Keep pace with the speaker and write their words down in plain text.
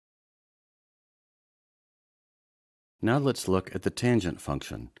Now let's look at the tangent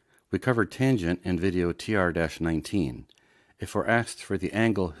function. We covered tangent in video TR-19. If we're asked for the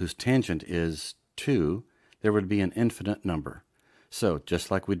angle whose tangent is 2, there would be an infinite number. So, just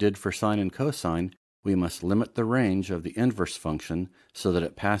like we did for sine and cosine, we must limit the range of the inverse function so that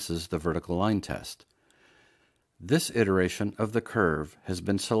it passes the vertical line test. This iteration of the curve has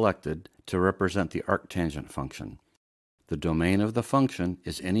been selected to represent the arctangent function. The domain of the function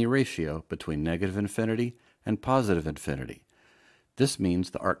is any ratio between negative infinity and positive infinity. This means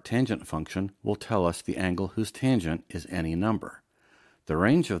the arctangent function will tell us the angle whose tangent is any number. The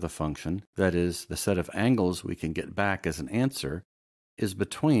range of the function, that is, the set of angles we can get back as an answer, is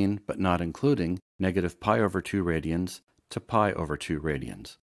between, but not including, negative pi over 2 radians to pi over 2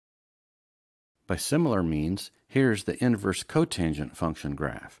 radians. By similar means, here's the inverse cotangent function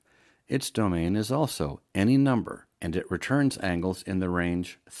graph. Its domain is also any number, and it returns angles in the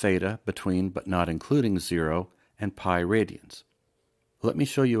range theta between but not including 0 and pi radians. Let me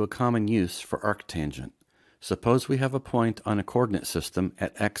show you a common use for arctangent. Suppose we have a point on a coordinate system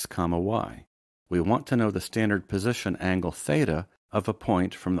at x, y. We want to know the standard position angle theta of a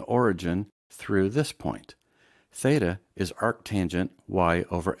point from the origin through this point. Theta is arctangent y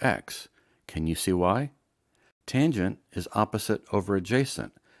over x. Can you see why? Tangent is opposite over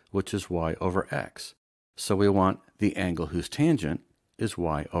adjacent, which is y over x. So we want the angle whose tangent is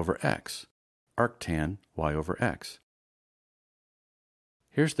y over x, arctan y over x.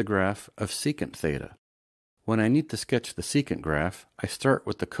 Here's the graph of secant theta. When I need to sketch the secant graph, I start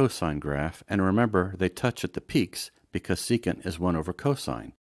with the cosine graph, and remember they touch at the peaks because secant is 1 over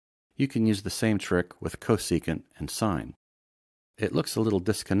cosine. You can use the same trick with cosecant and sine. It looks a little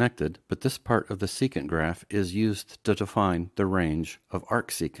disconnected, but this part of the secant graph is used to define the range of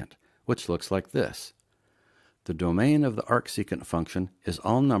arcsecant, which looks like this. The domain of the arcsecant function is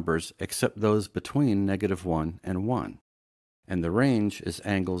all numbers except those between -1 and 1. And the range is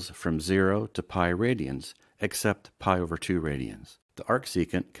angles from 0 to pi radians, except pi over 2 radians. The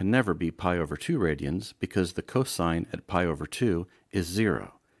arcsecant can never be pi over 2 radians because the cosine at pi over 2 is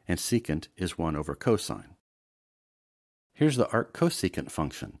 0, and secant is 1 over cosine. Here's the arccosecant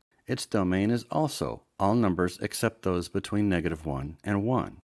function. Its domain is also all numbers except those between -1 and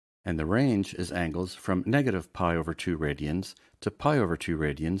 1. And the range is angles from negative pi over 2 radians to pi over 2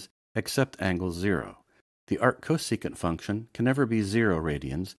 radians, except angle 0. The arccosecant function can never be 0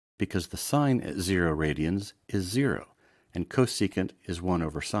 radians because the sine at 0 radians is 0, and cosecant is 1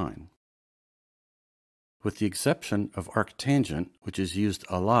 over sine. With the exception of arctangent, which is used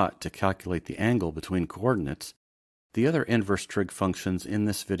a lot to calculate the angle between coordinates, the other inverse trig functions in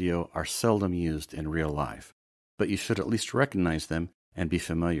this video are seldom used in real life, but you should at least recognize them and be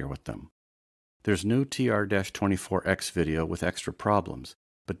familiar with them. There's no TR-24X video with extra problems,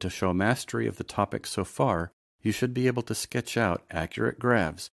 but to show mastery of the topic so far, you should be able to sketch out accurate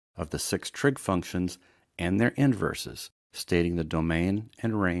graphs of the 6 trig functions and their inverses, stating the domain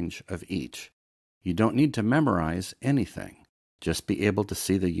and range of each. You don't need to memorize anything. Just be able to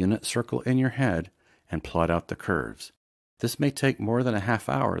see the unit circle in your head and plot out the curves. This may take more than a half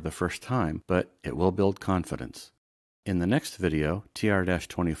hour the first time, but it will build confidence. In the next video,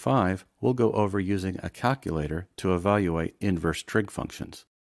 TR-25, we'll go over using a calculator to evaluate inverse trig functions.